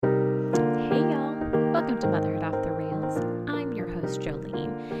to Motherhood Off the Rails. I'm your host,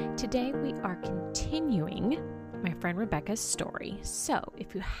 Jolene. Today we are continuing my friend Rebekah's story. So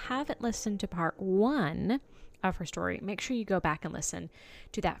if you haven't listened to part 1 of her story, make sure you go back and listen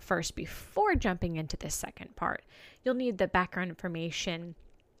to that first before jumping into this second part. You'll need the background information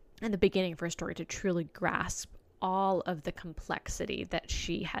and the beginning of her story to truly grasp all of the complexity that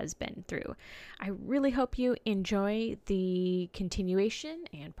she has been through. I really hope you enjoy the continuation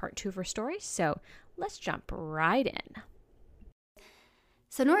and part 2 of her story. So let's jump right in.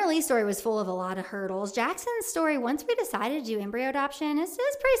 So Nora Lee's story was full of a lot of hurdles. Jackson's story, once we decided to do embryo adoption, it was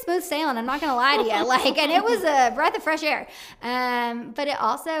pretty smooth sailing. I'm not going to lie to you. And it was a breath of fresh air. But it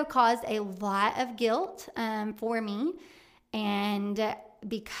also caused a lot of guilt for me. And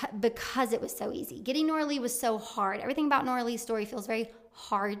because it was so easy. Getting Nora Lee was so hard. Everything about Nora Lee's story feels very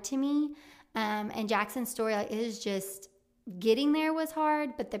hard to me. And Jackson's story is just getting there was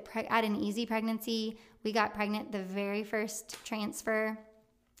hard, but I had an easy pregnancy. We got pregnant the very first transfer.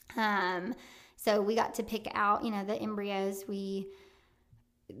 So we got to pick out, the embryos.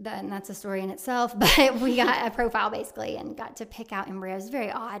 And that's a story in itself, but we got a profile basically and got to pick out embryos.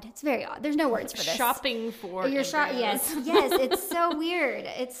 Very odd. It's very odd. There's no words for this. Shopping for embryos. Yes. It's so weird.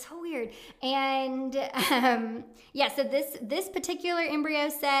 It's so weird. And so this particular embryo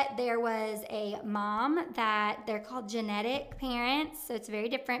set, there was a mom that they're called genetic parents. So it's very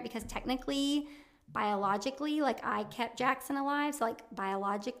different because technically, biologically, I kept Jackson alive. So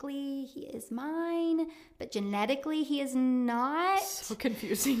biologically, he is mine, but genetically, he is not. So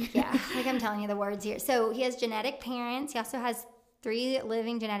confusing. Yeah, I'm telling you the words here. So he has genetic parents. He also has 3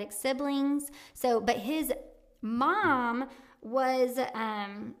 living genetic siblings. But his mom was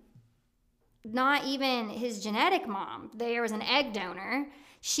not even his genetic mom. There was an egg donor.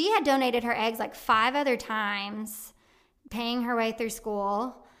 She had donated her eggs 5 other times, paying her way through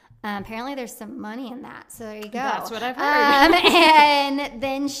school. Apparently there's some money in that. So there you go. That's what I've heard. And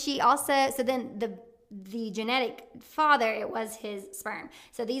then she also, the genetic father, it was his sperm.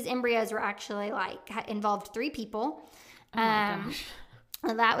 So these embryos were actually involved 3 people. Oh my gosh.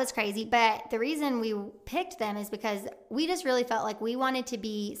 That was crazy. But the reason we picked them is because we just really felt like we wanted to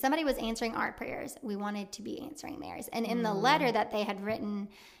be, somebody was answering our prayers. We wanted to be answering theirs. And in the letter that they had written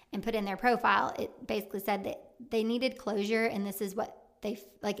and put in their profile, it basically said that they needed closure, and this is what they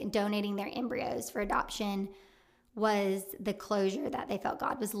donating their embryos for adoption was the closure that they felt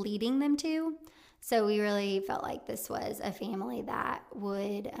God was leading them to. So we really felt like this was a family that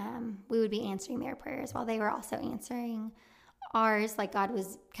we would be answering their prayers while they were also answering ours. God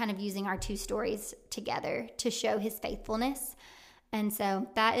was kind of using our 2 stories together to show his faithfulness. And so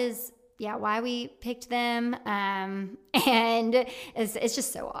that is why we picked them. And it's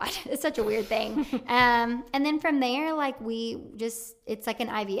just so odd. It's such a weird thing. And then from there, it's like an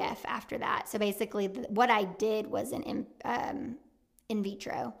IVF after that. So basically what I did was an in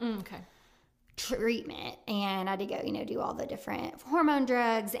vitro treatment. And I had to go, do all the different hormone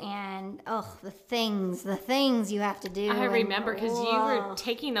drugs and, the things you have to do. I remember because you were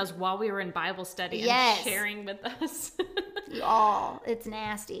taking those while we were in Bible study and sharing with us. It's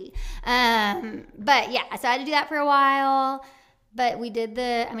nasty. So I had to do that for a while, but we did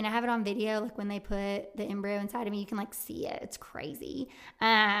I have it on video, when they put the embryo inside of me, you can see it. It's crazy.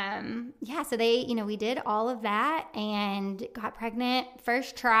 So we did all of that and got pregnant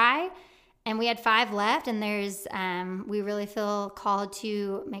first try, and we had 5 left, and we really feel called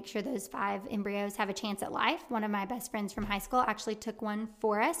to make sure those 5 embryos have a chance at life. One of my best friends from high school actually took one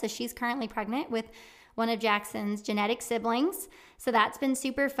for us, so she's currently pregnant with one of Jackson's genetic siblings. So that's been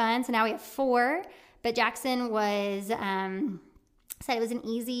super fun. So now we have 4, but Jackson said it was an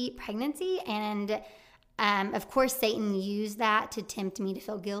easy pregnancy. And of course, Satan used that to tempt me to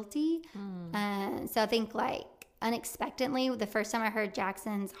feel guilty. So I think unexpectedly, the first time I heard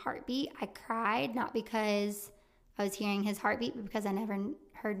Jackson's heartbeat, I cried, not because I was hearing his heartbeat, but because I never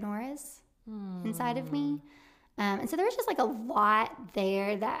heard Nora's inside of me. And so there was just a lot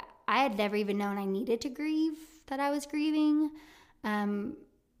there that I had never even known I needed to grieve, that I was grieving. When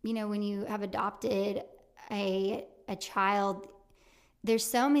you have adopted a child, there's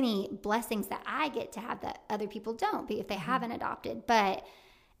so many blessings that I get to have that other people don't, if they haven't adopted. But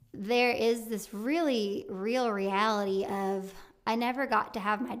there is this really real reality of I never got to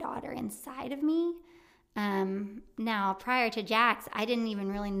have my daughter inside of me. Now, prior to Jax, I didn't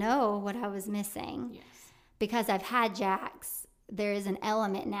even really know what I was missing. Yes. Because I've had Jax, there is an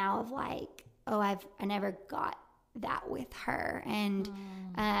element now of I never got that with her. And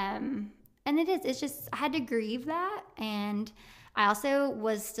it's just, I had to grieve that. And I also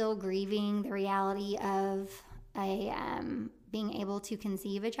was still grieving the reality of being able to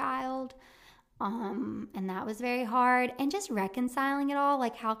conceive a child. And that was very hard. And just reconciling it all,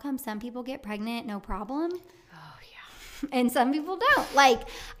 like how come some people get pregnant, no problem? Oh, yeah. And some people don't. Like,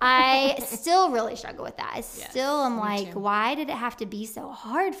 I still really struggle with that. I still am like, too. why did it have to be so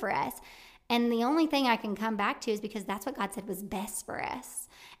hard for us? And the only thing I can come back to is because that's what God said was best for us.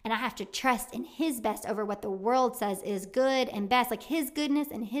 And I have to trust in his best over what the world says is good and best. Like his goodness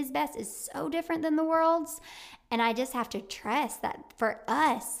and his best is so different than the world's. And I just have to trust that for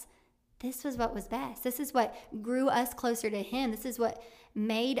us, this was what was best. This is what grew us closer to him. This is what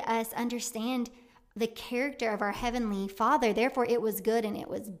made us understand the character of our Heavenly Father. Therefore, it was good and it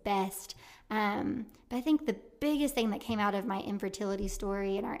was best. But I think the biggest thing that came out of my infertility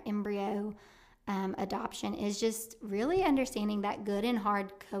story and our embryo adoption is just really understanding that good and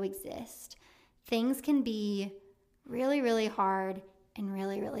hard coexist. Things can be really, really hard and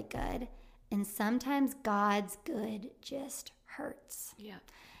really, really good. And sometimes God's good just hurts. Yeah.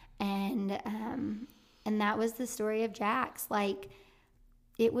 And that was the story of Jax. Like,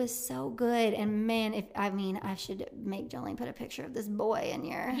 it was so good. And man, I should make Jolene put a picture of this boy in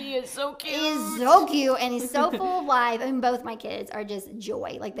here. He is so cute. He is so cute, and he's so full of life. I mean, both my kids are just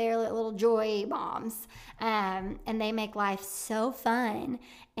joy. Like, they're little joy bombs. And they make life so fun.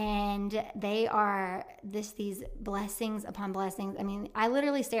 And they are these blessings upon blessings. I mean, I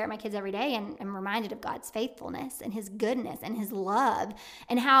literally stare at my kids every day and am reminded of God's faithfulness and his goodness and his love,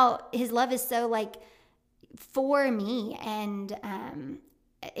 and how his love is so, like, for me. And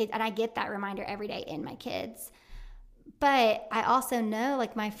I get that reminder every day in my kids. But I also know,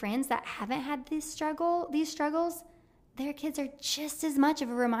 like, my friends that haven't had these struggles, their kids are just as much of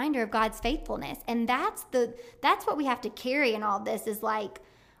a reminder of God's faithfulness. And that's what we have to carry in all this, is like,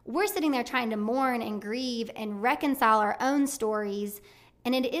 we're sitting there trying to mourn and grieve and reconcile our own stories.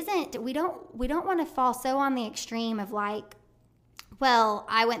 And it isn't, we don't want to fall so on the extreme of like, well,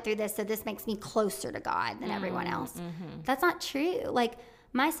 I went through this, so this makes me closer to God than everyone else. Mm-hmm. That's not true. Like,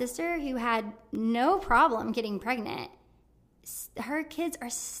 my sister, who had no problem getting pregnant, her kids are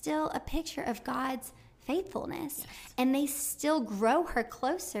still a picture of God's faithfulness. Yes. And they still grow her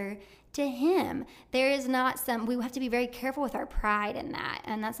closer to him. There is not we have to be very careful with our pride in that.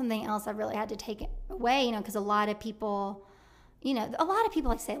 And that's something else I've really had to take away, because a lot of people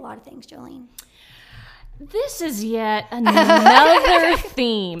like say a lot of things, Jolene. This is yet another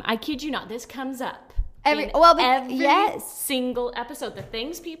theme. I kid you not. This comes up every single episode. The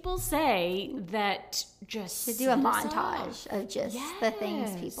things people say that just to do a montage of just the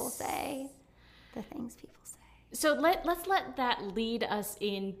things people say. The things people say. So let's let that lead us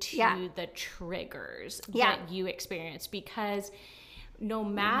into the triggers that you experience, because no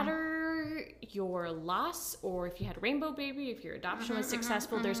matter your loss, or if you had a rainbow baby, if your adoption was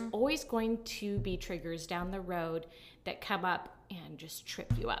successful, there's always going to be triggers down the road that come up and just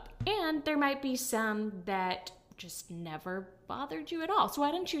trip you up. And there might be some that just never bothered you at all. So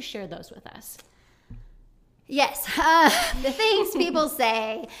why don't you share those with us? Yes, the things people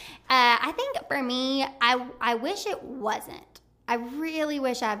say. I think for me, I wish it wasn't. I really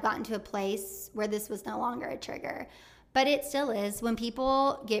wish I've gotten to a place where this was no longer a trigger. But it still is. When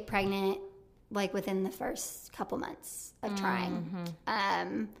people get pregnant, like within the first couple months of trying,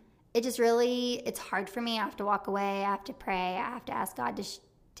 it just really, it's hard for me. I have to walk away. I have to pray. I have to ask God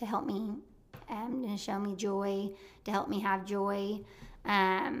to help me and to show me joy, to help me have joy.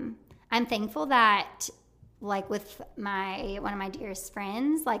 I'm thankful that, like, with one of my dearest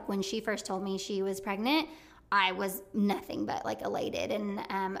friends, like, when she first told me she was pregnant, I was nothing but, like, elated and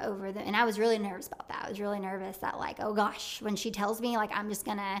and I was really nervous about that. I was really nervous that, like, oh gosh, when she tells me, like, I'm just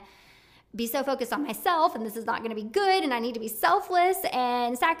gonna be so focused on myself and this is not gonna be good and I need to be selfless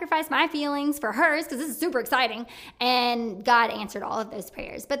and sacrifice my feelings for hers because this is super exciting. And God answered all of those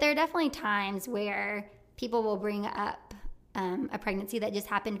prayers. But there are definitely times where people will bring up a pregnancy that just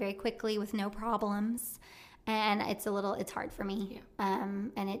happened very quickly with no problems. And it's hard for me. Yeah.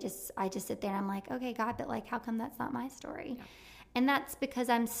 And I just sit there and I'm like, okay, God, but, like, how come that's not my story? Yeah. And that's because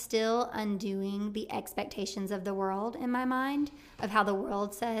I'm still undoing the expectations of the world in my mind, of how the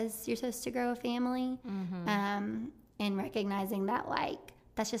world says you're supposed to grow a family. Mm-hmm. And recognizing that, like,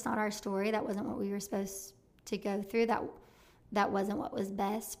 that's just not our story. That wasn't what we were supposed to go through. That wasn't what was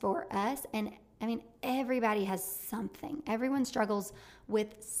best for us. And I mean, everybody has something. Everyone struggles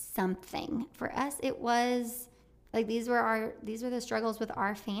with something. For us, it was like these were the struggles with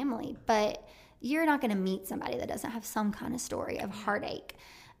our family. But you're not going to meet somebody that doesn't have some kind of story of heartache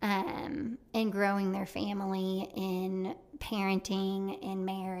in growing their family, in parenting, in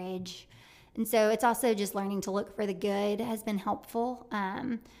marriage. And so it's also just learning to look for the good has been helpful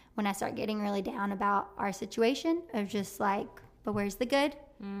when I start getting really down about our situation, of just like, but where's the good?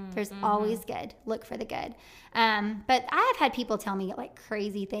 There's always good. Look for the good. But I have had people tell me like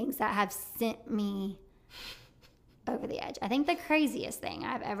crazy things that have sent me over the edge. I think the craziest thing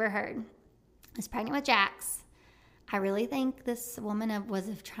I've ever heard is pregnant with Jax. I really think this woman was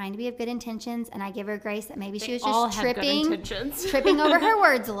trying to be of good intentions, and I give her grace that maybe she was just tripping over her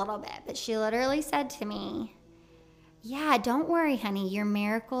words a little bit. But she literally said to me, yeah, don't worry, honey, your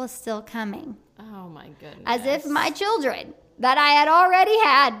miracle is still coming. Oh my goodness. As if my children that I had already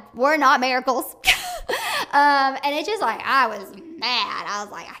had were not miracles. And it's just like, I was mad. I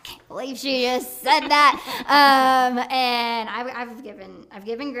was like, I can't believe she just said that. And I've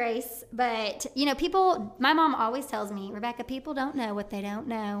given grace, but you know, people, my mom always tells me, Rebekah, people don't know what they don't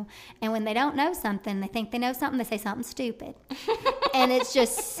know. And when they don't know something, they think they know something, they say something stupid. And it's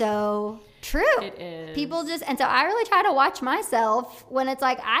just so true. It is. People just, and so I really try to watch myself when it's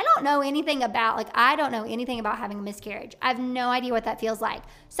like, I don't know anything about having a miscarriage. I have no idea what that feels like.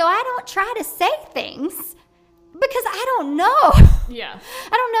 So I don't try to say things because I don't know. Yeah.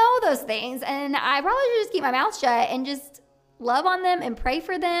 I don't know those things. And I probably should just keep my mouth shut and just love on them and pray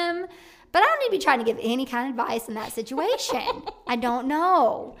for them. But I don't need to be trying to give any kind of advice in that situation. I don't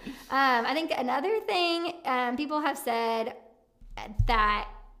know. I think another thing people have said that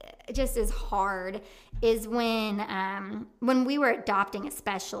just is hard is when we were adopting,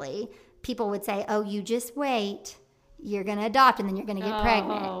 especially, people would say, oh, you just wait, you're going to adopt and then you're going to get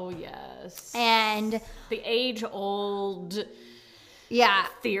pregnant. Oh, yes. And the age-old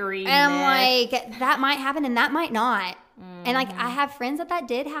theory. And I'm like, that might happen and that might not. And like, I have friends that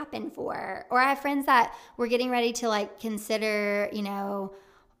did happen for, or I have friends that were getting ready to like consider, you know,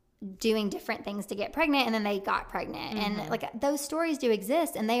 doing different things to get pregnant, and then they got pregnant. And like, those stories do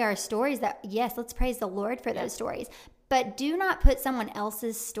exist, and they are stories that, yes, let's praise the Lord for those stories, but do not put someone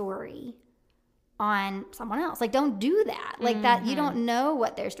else's story on someone else. Like, don't do that. Like that, you don't know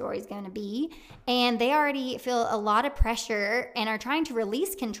what their story is going to be, and they already feel a lot of pressure and are trying to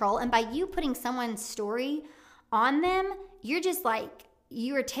release control. And by you putting someone's story on them, you're just like,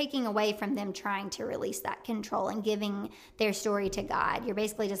 you are taking away from them trying to release that control and giving their story to God. You're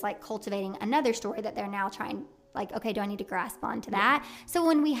basically just like cultivating another story that they're now trying, like, okay, do I need to grasp onto that? So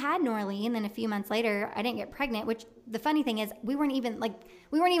when we had Norley, and then a few months later, I didn't get pregnant, which the funny thing is we weren't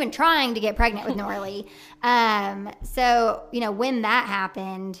even trying to get pregnant with Norley. So, you know, when that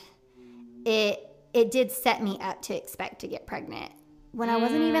happened, it did set me up to expect to get pregnant when I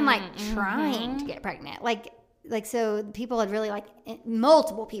wasn't even like trying to get pregnant. Like, so people had really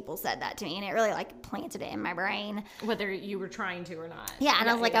multiple people said that to me, and it really like planted it in my brain. Whether you were trying to or not. Yeah. And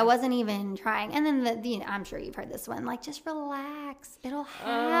I was like, I wasn't even trying. And then I'm sure you've heard this one, like, just relax. It'll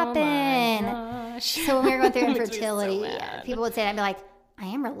happen. Oh my gosh. So when we were going through infertility, people would say that. I'd be like, I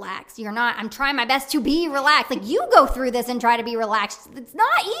am relaxed. You're not. I'm trying my best to be relaxed. Like, you go through this and try to be relaxed. It's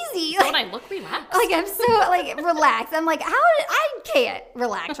not easy. Don't I look relaxed? Like, I'm so relaxed. I'm like, I can't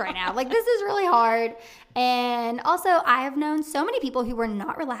relax right now. Like, this is really hard. And also, I have known so many people who were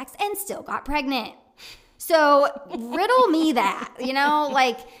not relaxed and still got pregnant. So riddle me that, you know,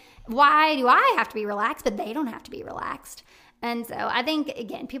 like, why do I have to be relaxed, but they don't have to be relaxed? And so I think,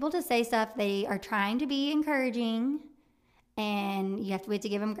 again, people just say stuff. They are trying to be encouraging, and you have to wait to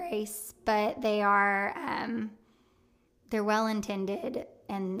give them grace, but they are, they're well-intended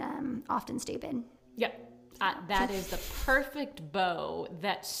and often stupid. Yep. That is the perfect bow.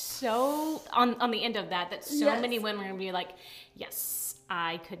 That's so, on the end of that so many women are going to be like, yes,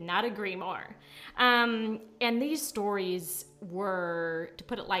 I could not agree more. And these stories were, to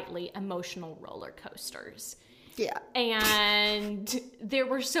put it lightly, emotional roller coasters. Yeah. And there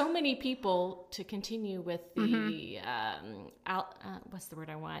were so many people, to continue with the, what's the word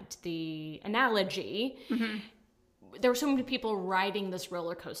I want? The analogy. There were so many people riding this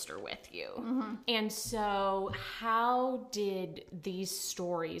roller coaster with you. And so how did these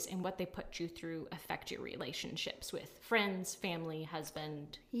stories and what they put you through affect your relationships with friends, family,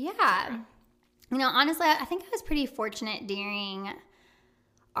 husband? Yeah. You know, honestly, I think I was pretty fortunate during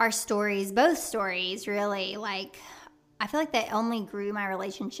our stories, both stories, really. Like, I feel like they only grew my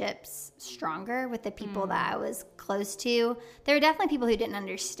relationships stronger with the people that I was close to. There were definitely people who didn't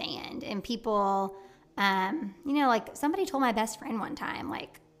understand, and people... you know, like, somebody told my best friend one time,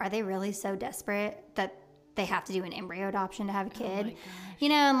 like, are they really so desperate that they have to do an embryo adoption to have a kid? You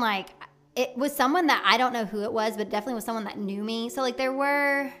know, and like, it was someone that I don't know who it was, but definitely was someone that knew me. So like, there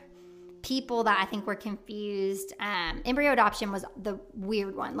were people that I think were confused. Embryo adoption was the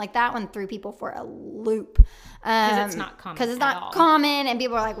weird one. Like, that one threw people for a loop. Because it's not common. Because it's not common, and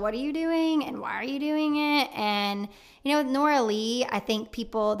people are like, what are you doing? And why are you doing it? And, you know, with Nora Lee, I think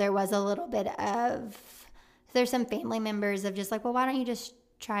there was a little bit of, there's some family members of just like, well, why don't you just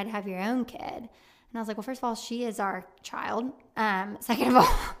try to have your own kid? And I was like, well, first of all, she is our child. Second of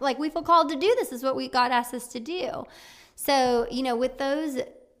all, like, we feel called to do this. This is what God asked us to do. So, you know, with those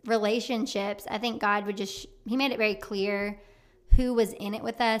relationships, I think God would he made it very clear who was in it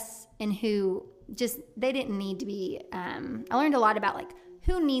with us and who they didn't need to be. I learned a lot about like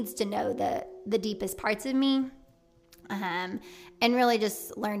who needs to know the deepest parts of me. And really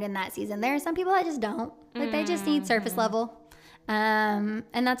just learned in that season. There are some people that just don't. Like, they just need surface level. And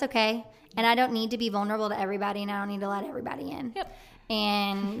that's okay. And I don't need to be vulnerable to everybody, and I don't need to let everybody in. Yep.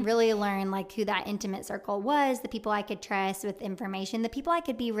 And really learn like who that intimate circle was, the people I could trust with information, the people I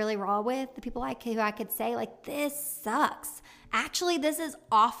could be really raw with, the people who I could say like, this sucks. Actually, this is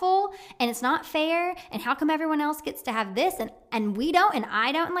awful and it's not fair. And how come everyone else gets to have this and we don't and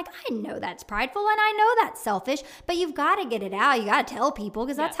I don't? And like, I know that's prideful and I know that's selfish, but you've got to get it out. You got to tell people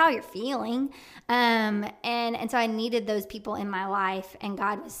because that's how you're feeling. And so I needed those people in my life, and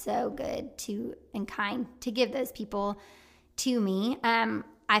God was so good and kind to give those people to me.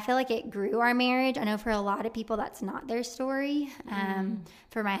 I feel like it grew our marriage. I know for a lot of people that's not their story.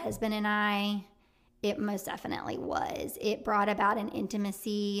 For my husband and I, it most definitely was. It brought about an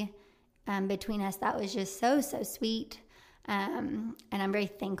intimacy between us that was just so, so sweet. And I'm very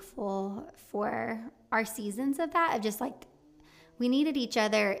thankful for our seasons of that, of just like, we needed each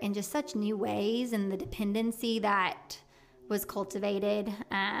other in just such new ways, and the dependency that was cultivated,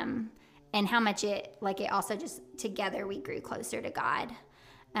 and how much it also just together we grew closer to God.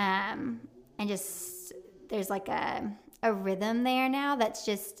 And just, there's like a rhythm there now that's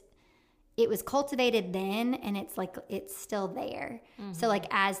just, it was cultivated then, and it's like, it's still there. Mm-hmm. So like,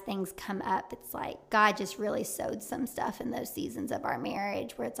 as things come up, it's like God just really sowed some stuff in those seasons of our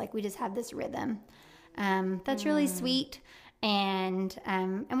marriage where it's like, we just have this rhythm. That's really sweet. And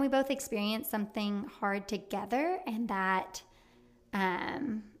we both experienced something hard together, and that,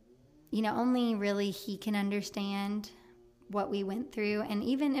 only really He can understand what we went through. And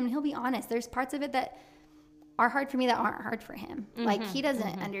he'll be honest, there's parts of it that are hard for me that aren't hard for Him. Mm-hmm, like, He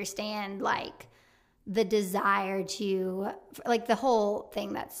doesn't understand, like, the desire to, like, the whole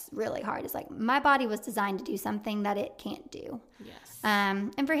thing that's really hard is, like, my body was designed to do something that it can't do. Yes.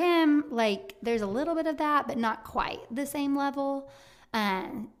 And for Him, like, there's a little bit of that, but not quite the same level.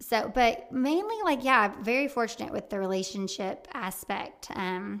 But mainly, like, very fortunate with the relationship aspect.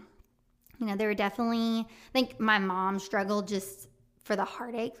 There were definitely, I think my mom struggled just for the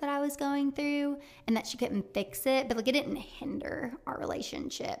heartache that I was going through, and that she couldn't fix it, but like, it didn't hinder our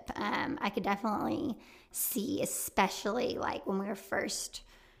relationship. I could definitely see, especially like when we were first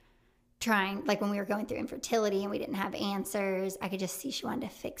trying, like when we were going through infertility and we didn't have answers, I could just see she wanted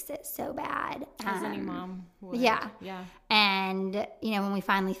to fix it so bad. As any mom would. Yeah. Yeah. And, when we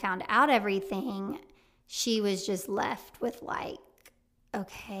finally found out everything, she was just left with like,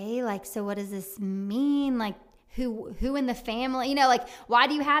 okay, like, so what does this mean? Like, who in the family, like, why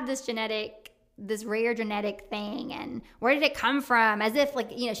do you have this rare genetic thing, and where did it come from? As if,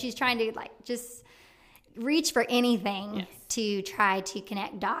 like, she's trying to, like, just reach for anything to try to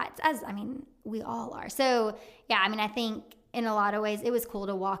connect dots, we all are. So, I think in a lot of ways it was cool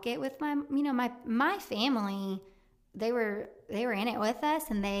to walk it with my family. They were in it with us,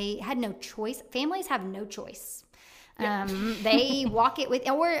 and they had no choice. Families have no choice. They walk it with,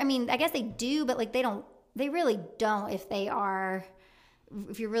 or, I guess they do, but like, they really don't if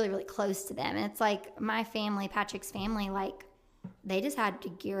you're really, really close to them. And it's like my family, Patrick's family, like, they just had to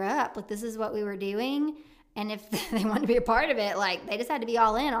gear up. Like, this is what we were doing. And if they wanted to be a part of it, like, they just had to be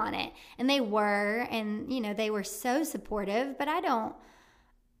all in on it. And they were, and, they were so supportive, but I don't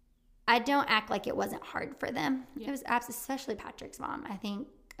act like it wasn't hard for them. Yeah. It was especially Patrick's mom. I think,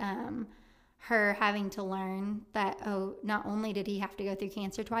 her having to learn that, not only did he have to go through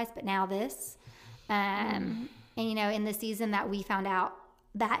cancer twice, but now this. And, in the season that we found out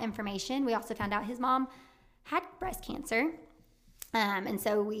that information, we also found out his mom had breast cancer. And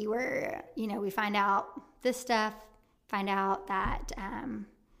so we were, we find out this stuff, find out that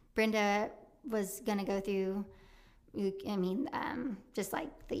Brenda was going to go through, just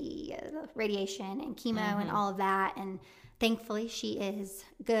like the radiation and chemo and all of that. And thankfully she is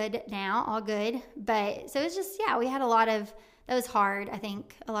good now, all good. But so it's just, we had that was hard. I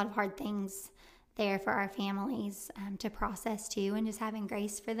think a lot of hard things there for our families to process too, and just having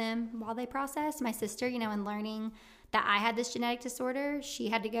grace for them while they process. My sister, in learning that I had this genetic disorder, she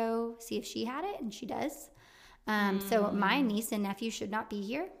had to go see if she had it, and she does. So my niece and nephew should not be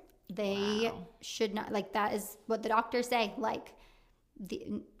here. They should not, like, that is what the doctors say. Like,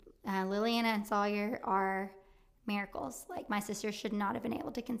 Liliana and Sawyer are miracles. Like, my sister should not have been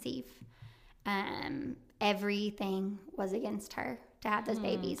able to conceive. Everything was against her. to have those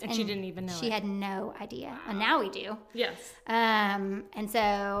babies. And she didn't even know She had no idea. And now we do. Yes. And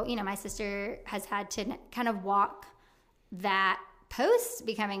so, my sister has had to kind of walk that post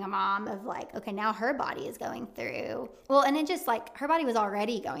becoming a mom of like, okay, now her body is going through. Well, and it just like her body was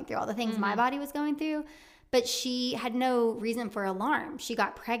already going through all the things my body was going through, but she had no reason for alarm. She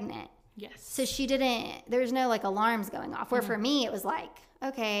got pregnant. Yes. So there's no like alarms going off. Where for me, it was like,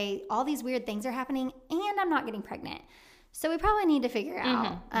 okay, all these weird things are happening and I'm not getting pregnant. So we probably need to figure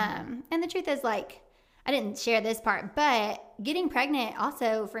out. And the truth is like, I didn't share this part, but getting pregnant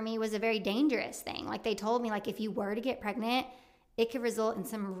also for me was a very dangerous thing. Like they told me like, if you were to get pregnant, it could result in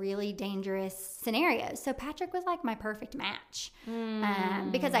some really dangerous scenarios. So Patrick was like my perfect match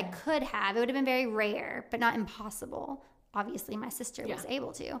because it would have been very rare, but not impossible. Obviously my sister was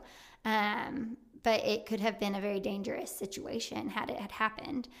able to, but it could have been a very dangerous situation had it had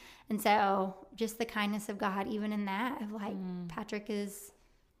happened. And so just the kindness of God, even in that, of like Patrick is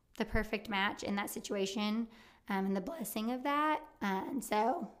the perfect match in that situation, and the blessing of that. And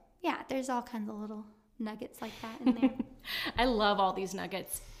so, there's all kinds of little nuggets like that in there. I love all these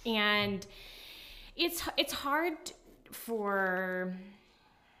nuggets. And it's hard for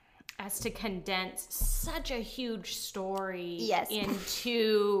us to condense such a huge story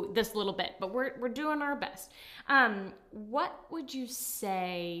into this little bit, but we're doing our best. What would you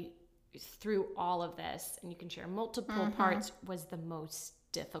say through all of this, and you can share multiple parts, was the most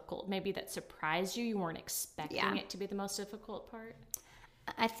difficult? Maybe that surprised you weren't expecting it to be the most difficult part?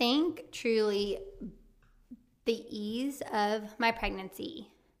 I think truly the ease of my pregnancy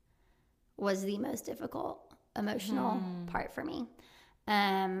was the most difficult emotional part for me.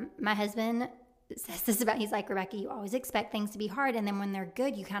 My husband says this about, he's like, Rebekah, you always expect things to be hard, and then when they're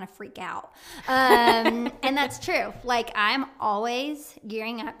good, you kind of freak out. And that's true. Like, I'm always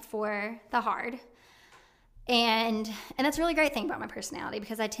gearing up for the hard. And that's a really great thing about my personality,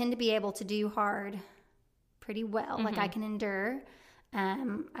 because I tend to be able to do hard pretty well. Like, I can endure.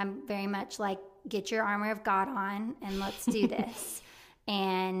 I'm very much like, get your armor of God on and let's do this.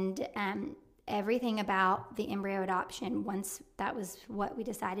 And everything about the embryo adoption, once that was what we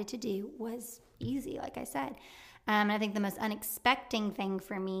decided to do, was easy, like I said. And I think the most unexpected thing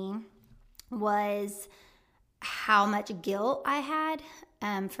for me was how much guilt I had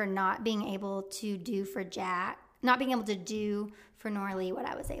for not being able to do for Jack, not being able to do for Norley what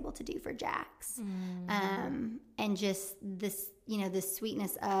I was able to do for Jax. And just this, the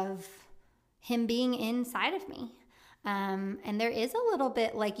sweetness of him being inside of me. And there is a little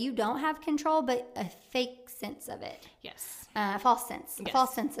bit like you don't have control, but a fake sense of it. Yes. A false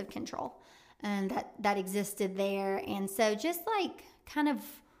sense of control. And that existed there. And so just like kind of,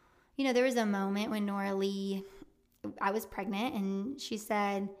 there was a moment when Norley, I was pregnant, and she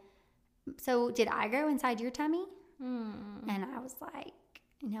said, so did I grow inside your tummy? And I was like,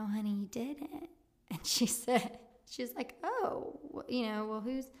 no, honey, you didn't. And she was like, oh, well,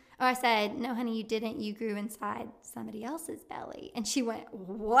 I said, no, honey, you didn't. You grew inside somebody else's belly. And she went,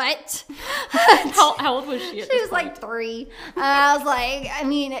 what? How old was she at this She was point? like 3. I was like,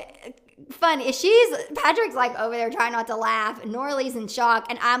 funny. Patrick's like over there trying not to laugh. Norley's in shock.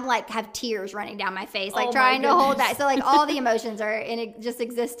 And I'm like, have tears running down my face, like trying to hold back. So like all the emotions are just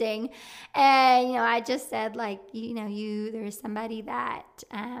existing. And, I just said like, there's somebody that,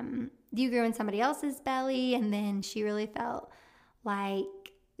 you grew in somebody else's belly. And then she really felt like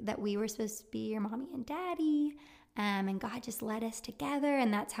that we were supposed to be your mommy and daddy. And God just led us together,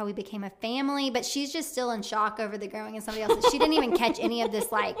 and that's how we became a family. But she's just still in shock over the growing in somebody else. She didn't even catch any of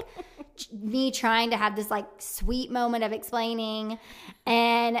this, like me trying to have this like sweet moment of explaining.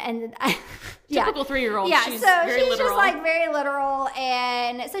 And typical 3-year-old. Yeah, she's so very she's literal. just like very literal,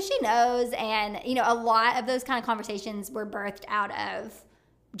 and so she knows. And a lot of those kind of conversations were birthed out of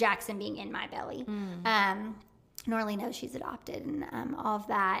Jackson being in my belly. Norley knows she's adopted and all of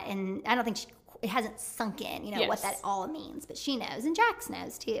that, and I don't think it hasn't sunk in, what that all means, but she knows, and Jax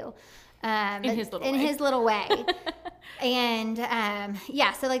knows too, in his little way. And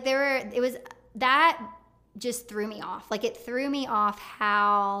so like that just threw me off. Like it threw me off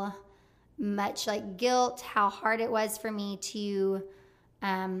how much like guilt, how hard it was for me to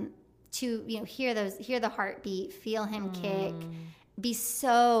hear the heartbeat, feel him kick. Be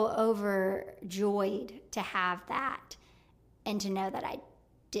so overjoyed to have that, and to know that I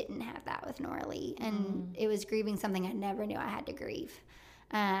didn't have that with Norley, and it was grieving something I never knew I had to grieve.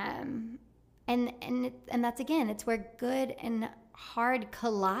 And that's, again, it's where good and hard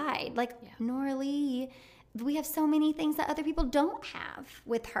collide. Like Norley, we have so many things that other people don't have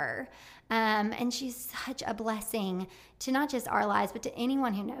with her, and she's such a blessing to not just our lives, but to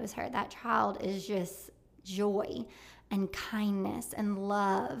anyone who knows her. That child is just joy. and kindness and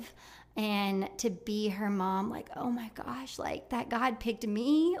love. And to be her mom, like, oh my gosh, like that God picked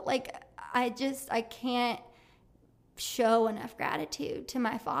me. Like, I can't show enough gratitude to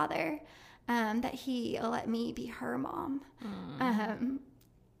my father that he let me be her mom.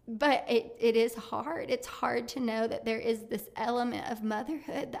 But it is hard. It's hard to know that there is this element of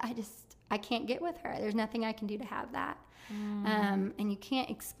motherhood that I can't get with her. There's nothing I can do to have that. And you can't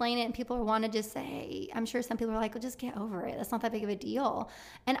explain it, and people want to just say, I'm sure some people are like, well, just get over it. That's not that big of a deal.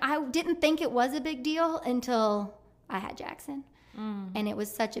 And I didn't think it was a big deal until I had Jackson. And it was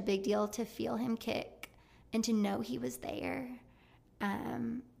such a big deal to feel him kick and to know he was there,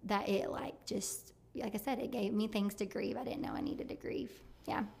 that it like I said, it gave me things to grieve I didn't know I needed to grieve.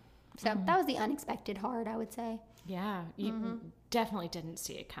 Yeah. So that was the unexpected hard, I would say. Yeah. You definitely didn't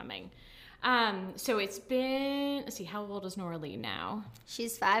see it coming. So it's been, let's see, how old is Noralee now?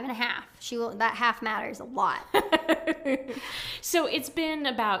 She's 5.5. That half matters a lot. So it's been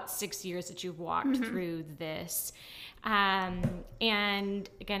about 6 years that you've walked through this. And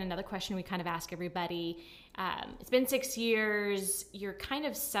again, another question we kind of ask everybody, it's been 6 years, you're kind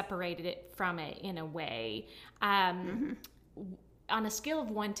of separated it from it in a way. On a scale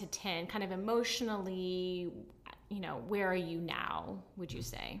of 1 to 10, kind of emotionally, where are you now, would you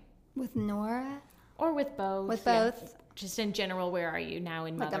say? With Nora? Or with both? With both. Yeah. Just in general, where are you now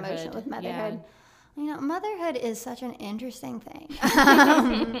in motherhood? With motherhood. Yeah. Motherhood is such an interesting thing.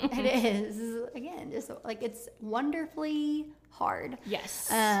 It is. Again, just like it's wonderfully hard. Yes.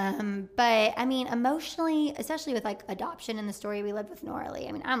 But I mean, emotionally, especially with like adoption and the story we lived with Noralee,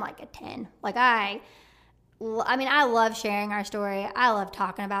 I mean, I'm like a 10. Like I love sharing our story. I love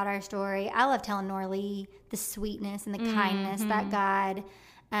talking about our story. I love telling Noralee the sweetness and the kindness that God,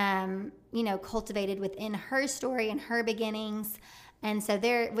 cultivated within her story and her beginnings. And so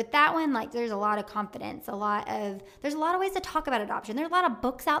with that one, like there's a lot of confidence, there's a lot of ways to talk about adoption. There's a lot of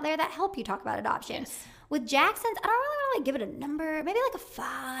books out there that help you talk about adoption. Yes. With Jackson's, I don't really want to like give it a number, maybe like a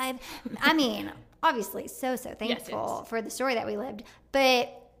 5. I mean, obviously so thankful for the story that we lived,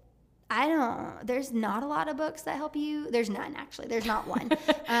 but there's not a lot of books that help you. There's none, actually. There's not one.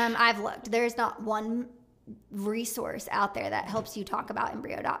 I've looked. There's not one resource out there that helps you talk about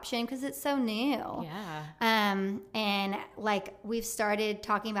embryo adoption because it's so new. Yeah. And like we've started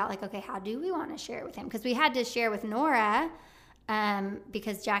talking about like, okay, how do we want to share it with him? Because we had to share with Nora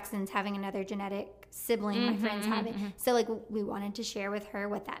because Jackson's having another genetic sibling, my friend's having. So like we wanted to share with her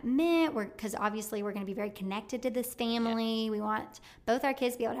what that meant, because obviously we're going to be very connected to this family. We want both our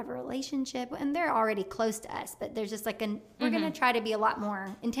kids to be able to have a relationship, and they're already close to us, but there's just like we're going to try to be a lot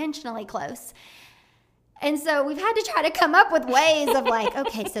more intentionally close. And so we've had to try to come up with ways of like,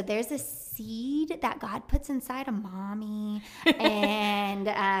 okay, so there's a seed that God puts inside a mommy, and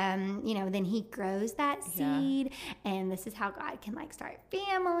then he grows that seed, and this is how God can like start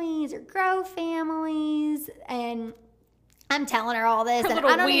families or grow families. And I'm telling her all this, her and little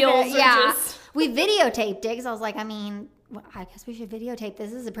I don't wheels even, just... we videotaped it because I was like, I guess we should videotape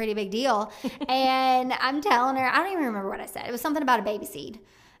this. This is a pretty big deal. And I'm telling her, I don't even remember what I said. It was something about a baby seed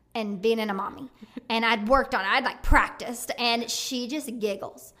and being in a mommy. And I'd worked on it. I'd like practiced, and she just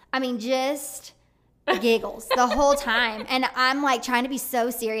giggles. I mean, just giggles the whole time. And I'm like trying to be so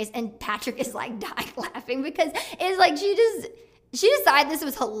serious, and Patrick is like dying laughing because it's like she decided this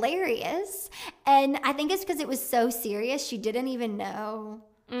was hilarious. And I think it's because it was so serious. She didn't even know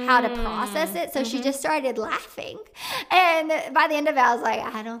how to process it. So she just started laughing. And by the end of it, I was like,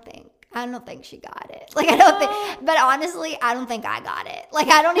 I don't think she got it. Like, but honestly, I don't think I got it. Like,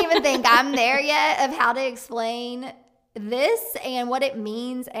 I don't even think I'm there yet of how to explain this and what it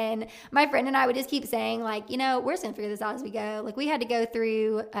means. And my friend and I would just keep saying, like, we're just going to figure this out as we go. Like, we had to go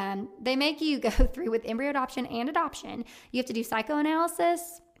through, they make you go through with embryo adoption and adoption. You have to do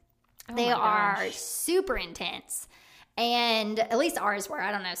psychoanalysis. They are super intense. And at least ours were.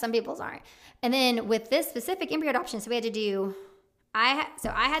 I don't know. Some people's aren't. And then with this specific embryo adoption, so we had to do... I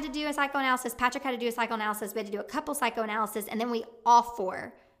had to do a psychoanalysis. Patrick had to do a psychoanalysis. We had to do a couple psychoanalysis, and then we all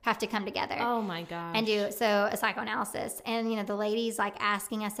 4 have to come together. Oh my gosh! And do a psychoanalysis. And the lady's like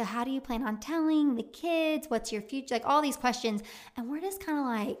asking us, so how do you plan on telling the kids? What's your future? Like all these questions, and we're just kind of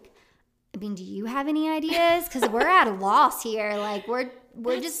like, I mean, do you have any ideas? Because we're at a loss here. Like we're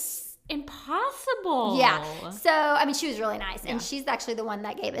just. Impossible. Yeah. So, I mean, she was really nice. And she's actually the one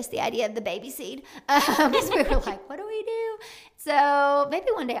that gave us the idea of the baby seed. Because we were like, what do we do? So maybe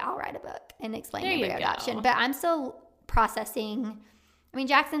one day I'll write a book and explain embryo adoption. But I'm still processing. I mean,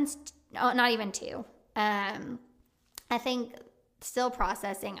 Jackson's not even 2. I think still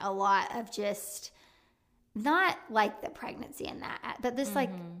processing a lot of just not like the pregnancy and that, but this like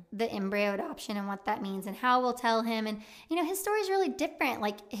the embryo adoption and what that means and how we'll tell him. And, you know, his story is really different.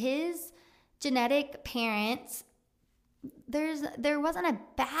 Like his genetic parents, there wasn't a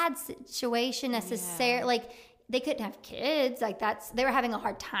bad situation necessarily. Like they couldn't have kids. Like they were having a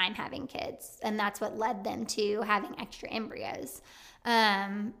hard time having kids. And that's what led them to having extra embryos.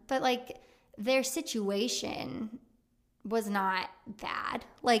 But like their situation was not bad.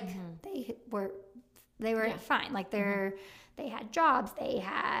 Like they were fine. Like they had jobs.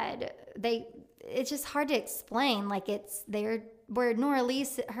 It's just hard to explain. Like where Nora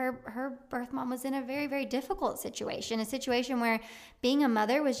Lee's, her birth mom was in a very, very difficult situation. A situation where being a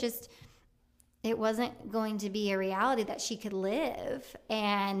mother was just, it wasn't going to be a reality that she could live.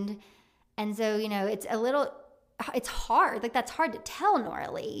 And so, you know, it's hard. Like that's hard to tell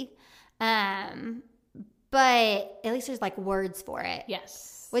Nora Lee. But at least there's like words for it.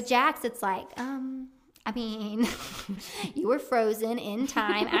 Yes. With Jax, it's like, I mean, you were frozen in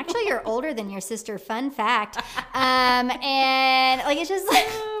time. Actually, you're older than your sister. Fun fact. And like, it's just like,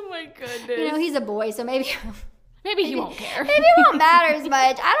 oh my goodness. You know, he's a boy, so maybe he won't care. Maybe it won't matter as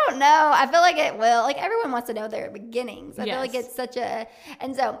much. I don't know. I feel like it will. Like everyone wants to know their beginnings. I feel like it's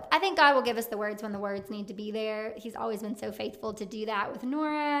and so I think God will give us the words when the words need to be there. He's always been so faithful to do that with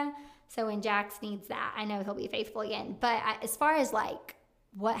Nora. So when Jax needs that, I know he'll be faithful again. But as far as like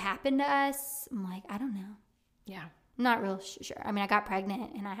what happened to us, I'm like, I don't know. Yeah. I'm not real sure. I mean, I got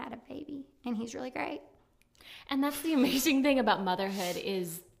pregnant and I had a baby and he's really great. And that's the amazing thing about motherhood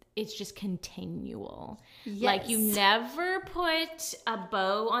is it's just continual. Yes. Like you never put a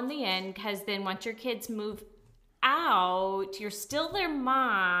bow on the end because then once your kids move out, you're still their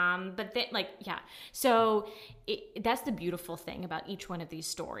mom, but then so that's the beautiful thing about each one of these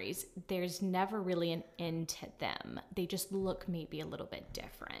stories. There's never really an end to them. They just look maybe a little bit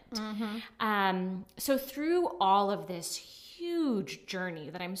different. So through all of this huge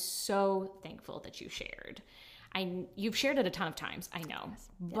journey that I'm so thankful that you shared, you've shared it a ton of times, I know,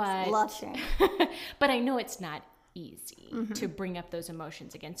 but love sharing. But I know it's not easy to bring up those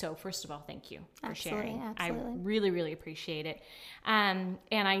emotions again. So first of all, thank you for sharing. Absolutely. I really, really appreciate it. And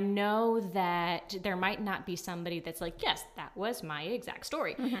I know that there might not be somebody that's like, yes, that was my exact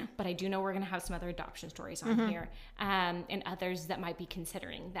story. But I do know we're going to have some other adoption stories on here, and others that might be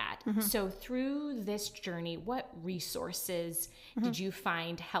considering that. So through this journey, what resources did you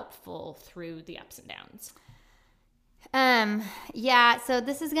find helpful through the ups and downs? Yeah, so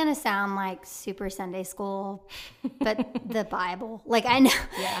this is going to sound like super Sunday school, but the Bible, like I know,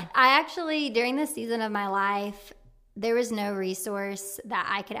 I actually, during this season of my life, there was no resource that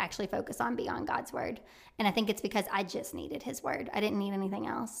I could actually focus on beyond God's word. And I think it's because I just needed his word. I didn't need anything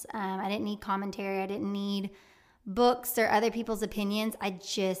else. I didn't need commentary. I didn't need books or other people's opinions. I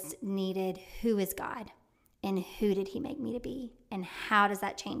just needed who is God and who did he make me to be? And how does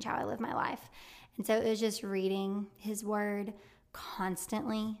that change how I live my life? And so it was just reading his word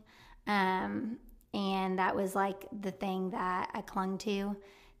constantly. And that was like the thing that I clung to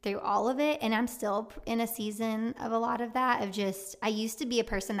through all of it. And I'm still in a season of a lot of that, of just, I used to be a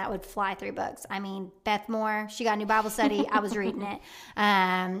person that would fly through books. I mean, Beth Moore, she got a new Bible study. I was reading it.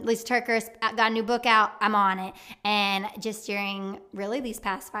 Lisa Turkers got a new book out. I'm on it. And just during really these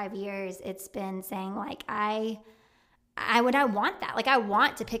past 5 years, it's been saying like, I want that. Like I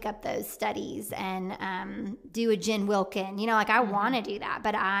want to pick up those studies and do a Jen Wilkin, you know, like I want to do that,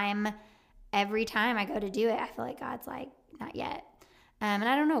 but every time I go to do it, I feel like God's like, not yet. And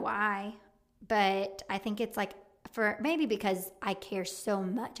I don't know why, but I think it's like maybe because I care so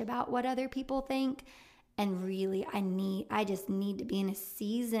much about what other people think. And really I just need to be in a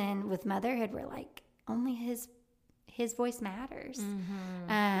season with motherhood where like only his voice matters.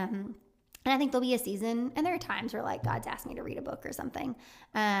 And I think there'll be a season, and there are times where like God's asked me to read a book or something.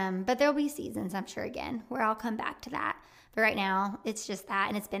 But there'll be seasons, I'm sure, again, where I'll come back to that. But right now, it's just that,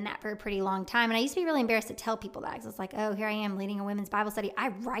 and it's been that for a pretty long time. And I used to be really embarrassed to tell people that, because it's like, oh, here I am leading a women's Bible study. I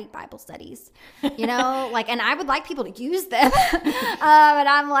write Bible studies, you know, like, and I would like people to use them. And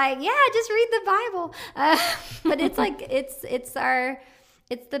I'm like, yeah, just read the Bible. But it's like, it's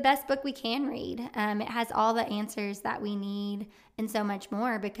the best book we can read. It has all the answers that we need and so much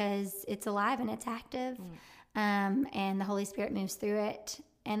more because it's alive and it's active. And the Holy Spirit moves through it.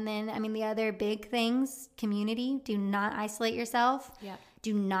 And then, I mean, the other big things, community, do not isolate yourself. Yeah.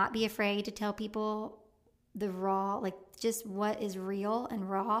 Do not be afraid to tell people the raw, like just what is real and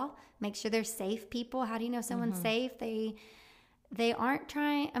raw. Make sure they're safe people. How do you know someone's safe? They aren't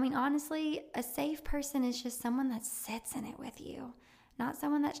trying. I mean, honestly, a safe person is just someone that sits in it with you, not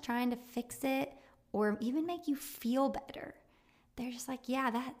someone that's trying to fix it or even make you feel better. they're just like,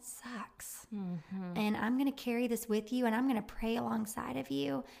 yeah, that sucks. And I'm going to carry this with you, and I'm going to pray alongside of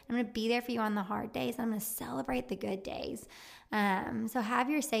you. I'm going to be there for you on the hard days. I'm going to celebrate the good days. So have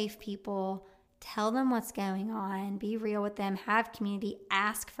your safe people. Tell them what's going on. Be real with them. Have community.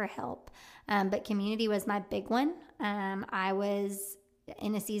 Ask for help. But community was my big one. I was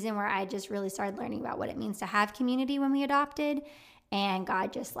in a season where I just really started learning about what it means to have community when we adopted. And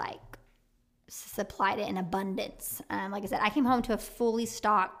God just like supplied it in abundance. Like I said, I came home to a fully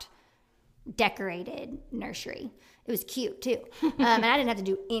stocked, decorated nursery. It was cute too. And I didn't have to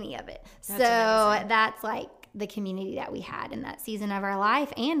do any of it. That's like the community that we had in that season of our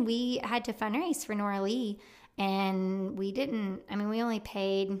life. And we had to fundraise for Nora Lee, and we only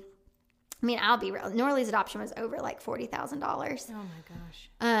paid, I'll be real, Nora Lee's adoption was over like $40,000. Oh my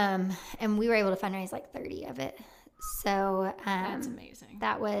gosh. And we were able to fundraise like 30 of it. So that's amazing.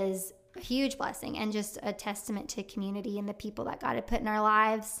 That was a huge blessing, and just a testament to community and the people that God had put in our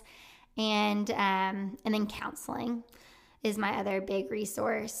lives. And then counseling is my other big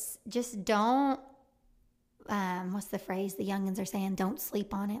resource. Just don't, what's the phrase the youngins are saying? Don't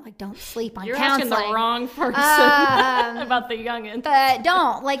sleep on it. Like, don't sleep on counseling. You're asking the wrong person about the youngins. But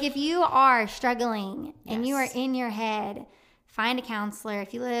don't. Like, if you are struggling and you are in your head, find a counselor.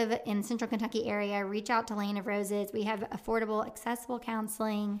 If you live in the Central Kentucky area, reach out to Lane of Roses. We have affordable, accessible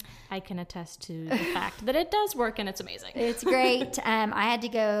counseling. I can attest to the fact that it does work, and it's amazing. It's great. I had to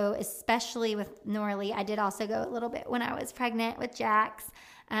go, especially with Nora Lee. I did also go a little bit when I was pregnant with Jax.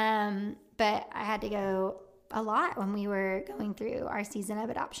 But I had to go a lot when we were going through our season of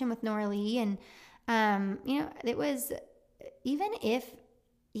adoption with Nora Lee. And, it was, even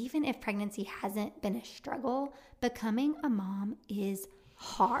if pregnancy hasn't been a struggle, becoming a mom is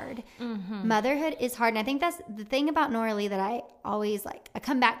hard. Motherhood is hard. And I think that's the thing about Nora Lee that I always I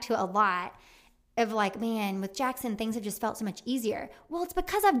come back to a lot of man, with Jackson, things have just felt so much easier. Well, it's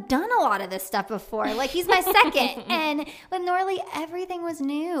because I've done a lot of this stuff before. He's my second. And with Nora Lee, everything was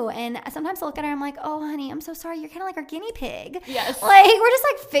new. And sometimes I look at her, I'm like, oh, honey, I'm so sorry. You're kind of like our guinea pig. Yes. We're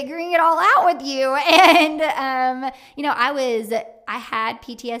just figuring it all out with you. And, I had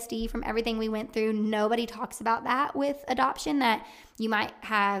PTSD from everything we went through. Nobody talks about that with adoption, that you might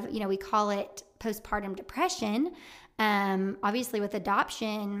have, we call it postpartum depression. Obviously with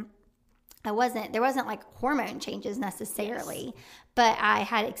adoption, there wasn't hormone changes necessarily, but I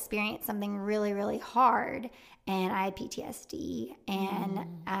had experienced something really, really hard, and I had PTSD,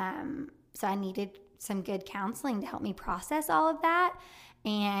 and so I needed some good counseling to help me process all of that.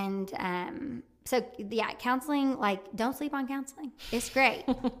 And counseling, don't sleep on counseling. It's great.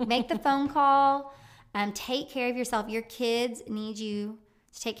 Make the phone call. Take care of yourself. Your kids need you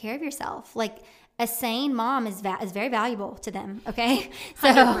to take care of yourself. A sane mom is very valuable to them, okay?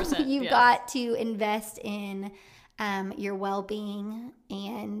 So you've got to invest in your well-being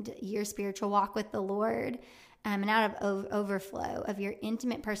and your spiritual walk with the Lord. And out of overflow of your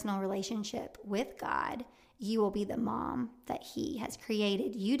intimate personal relationship with God, you will be the mom that He has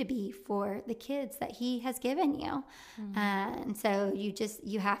created you to be for the kids that He has given you. And so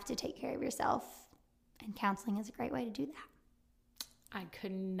you have to take care of yourself, and counseling is a great way to do that. I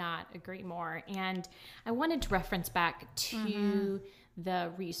could not agree more. And I wanted to reference back to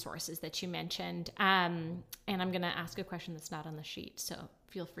the resources that you mentioned. And I'm going to ask a question that's not on the sheet, so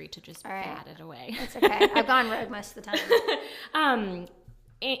feel free to just bat it away. It's okay. I've gone rogue most of the time.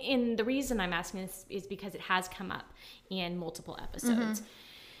 And the reason I'm asking this is because it has come up in multiple episodes.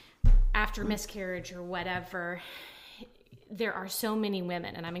 After miscarriage or whatever, there are so many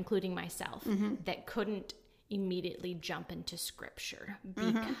women, and I'm including myself, that couldn't immediately jump into scripture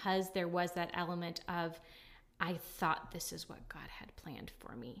because there was that element of, I thought this is what God had planned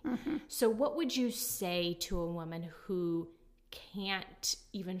for me. So what would you say to a woman who can't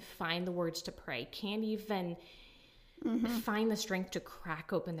even find the words to pray, can't even find the strength to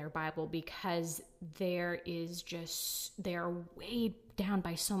crack open their Bible because they're weighed down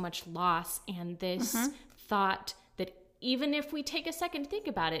by so much loss and this thought that even if we take a second to think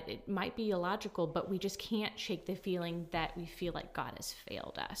about it, it might be illogical, but we just can't shake the feeling that we feel like God has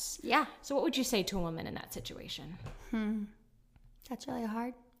failed us. Yeah. So what would you say to a woman in that situation? That's really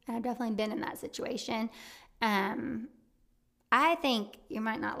hard. I've definitely been in that situation. I think you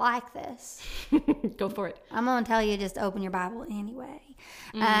might not like this. Go for it. I'm going to tell you, just open your Bible anyway.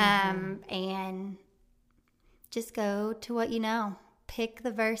 And just go to what you know. Pick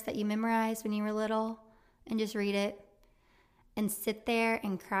the verse that you memorized when you were little and just read it. And sit there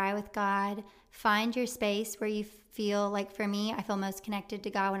and cry with God. Find your space where you feel like, for me, I feel most connected to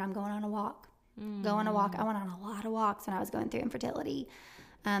God when I'm going on a walk. Go on a walk. I went on a lot of walks when I was going through infertility.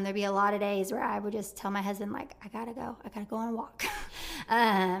 There'd be a lot of days where I would just tell my husband, like, I gotta go on a walk,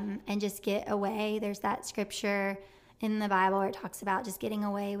 and just get away. There's that scripture in the Bible where it talks about just getting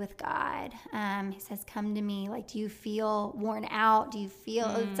away with God. He says, come to me. Like, do you feel worn out? Do you feel,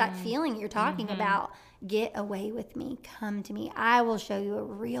 it's that feeling you're talking about. Get away with me. Come to me. I will show you a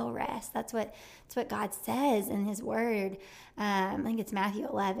real rest. That's what God says in his word. I think it's Matthew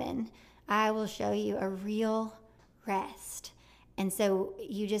 11. I will show you a real rest. And so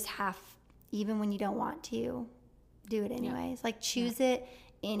you just have, even when you don't want to, do it anyways. Like, choose it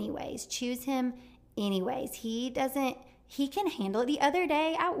anyways. Choose him anyways. He can handle it. The other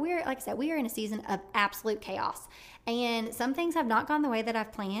day, like I said, we are in a season of absolute chaos. And some things have not gone the way that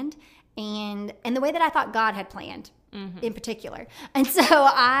I've planned and the way that I thought God had planned in particular. And so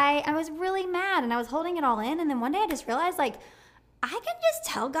I was really mad and I was holding it all in. And then one day I just realized, like, I can just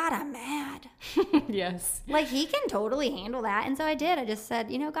tell God I'm mad. Yes. Like, he can totally handle that. And so I did. I just said,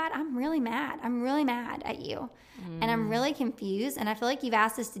 God, I'm really mad. I'm really mad at you. And I'm really confused. And I feel like you've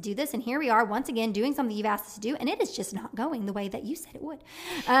asked us to do this. And here we are once again doing something you've asked us to do. And it is just not going the way that you said it would.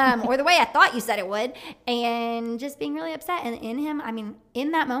 Or the way I thought you said it would. And just being really upset. And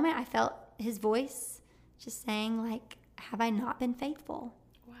in that moment, I felt his voice just saying, like, have I not been faithful?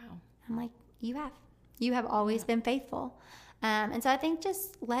 Wow. I'm like, you have. You have always been faithful. And so I think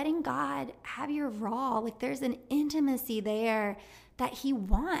just letting God have your raw, like, there's an intimacy there that he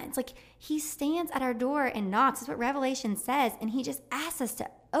wants. Like, he stands at our door and knocks. That's what Revelation says. And he just asks us to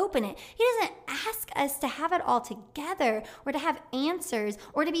open it. He doesn't ask us to have it all together or to have answers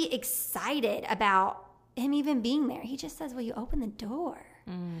or to be excited about him even being there. He just says, will you open the door?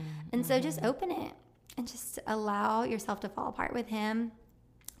 And so just open it and just allow yourself to fall apart with him.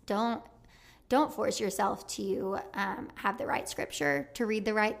 Don't force yourself to have the right scripture, to read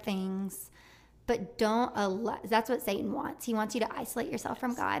the right things, but don't allow. That's what Satan wants. He wants you to isolate yourself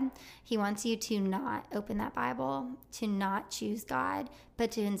from God. He wants you to not open that Bible, to not choose God,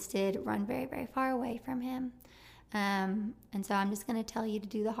 but to instead run very, very far away from him. And so I'm just going to tell you to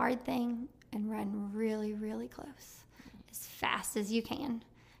do the hard thing and run really, really close, as fast as you can,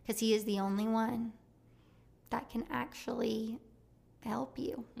 because he is the only one that can actually help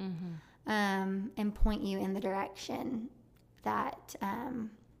you. And point you in the direction that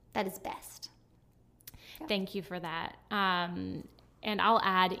is best. Yeah. Thank you for that. And I'll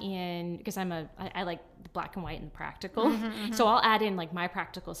add in, because I like the black and white and the practical. So I'll add in, like, my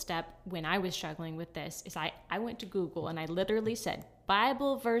practical step when I was struggling with this is I went to Google and I literally said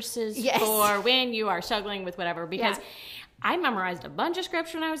Bible verses for when you are struggling with whatever, because I memorized a bunch of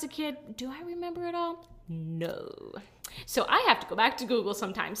scripture when I was a kid. Do I remember it all? No. So I have to go back to Google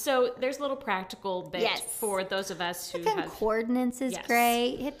sometimes. So there's a little practical bit for those of us who the concordance is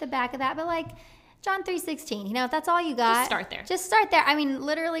great. Hit the back of that. But, like, John 3:16, if that's all you got. Just start there. I mean,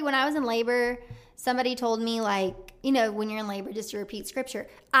 literally, when I was in labor, somebody told me, like, when you're in labor, just to repeat scripture.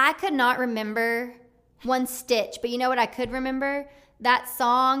 I could not remember one stitch. But you know what I could remember? That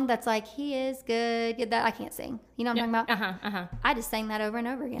song that's like, he is good. That I can't sing. You know what I'm talking about? I just sang that over and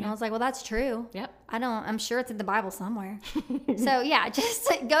over again. I was like, well, that's true. Yep. I'm sure it's in the Bible somewhere. So, just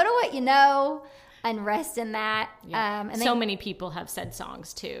go to what you know and rest in that. Yeah. And so many people have said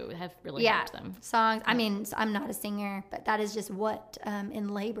songs, too, have really helped them. Songs. I mean, I'm not a singer, but that is just what, in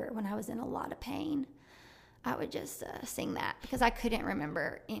labor, when I was in a lot of pain, I would just sing that because I couldn't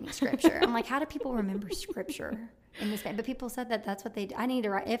remember any scripture. I'm like, how do people remember scripture in this pain? But people said that that's what they do. I need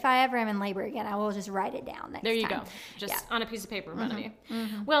to write. If I ever am in labor again, I will just write it down next time. There you go. Just on a piece of paper in front of you.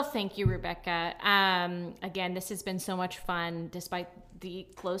 Well, thank you, Rebekah. Again, this has been so much fun, despite the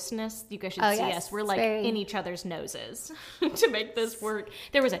closeness. You guys should see us. We're like in each other's noses to make this work.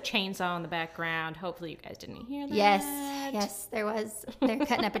 There was a chainsaw in the background. Hopefully you guys didn't hear that. Yes, there was. They're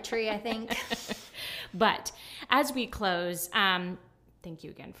cutting up a tree, I think. But as we close, thank you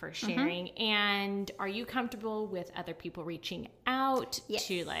again for sharing. And are you comfortable with other people reaching out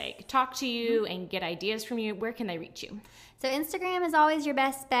to, like, talk to you and get ideas from you? Where can they reach you? So Instagram is always your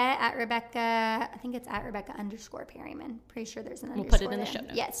best bet at Rebekah. I think it's at Rebekah_Perryman. Pretty sure there's an underscore. We'll put it in the show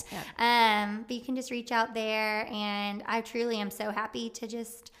notes. Yes. Yeah. But you can just reach out there. And I truly am so happy to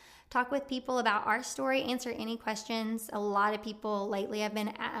just talk with people about our story, answer any questions. A lot of people lately have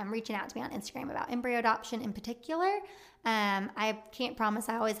been reaching out to me on Instagram about embryo adoption in particular. I can't promise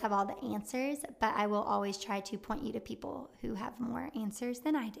I always have all the answers, but I will always try to point you to people who have more answers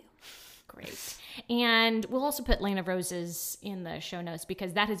than I do. Great. And we'll also put Lane of Roses in the show notes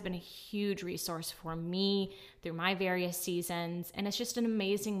because that has been a huge resource for me through my various seasons. And it's just an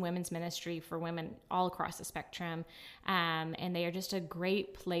amazing women's ministry for women all across the spectrum. And they are just a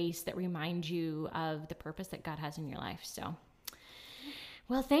great place that reminds you of the purpose that God has in your life. So,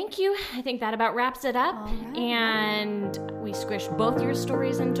 Well, thank you. I think that about wraps it up. Right. And we squished both your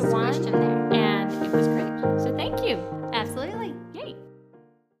stories into one. Squished them there. And it was great. So thank you.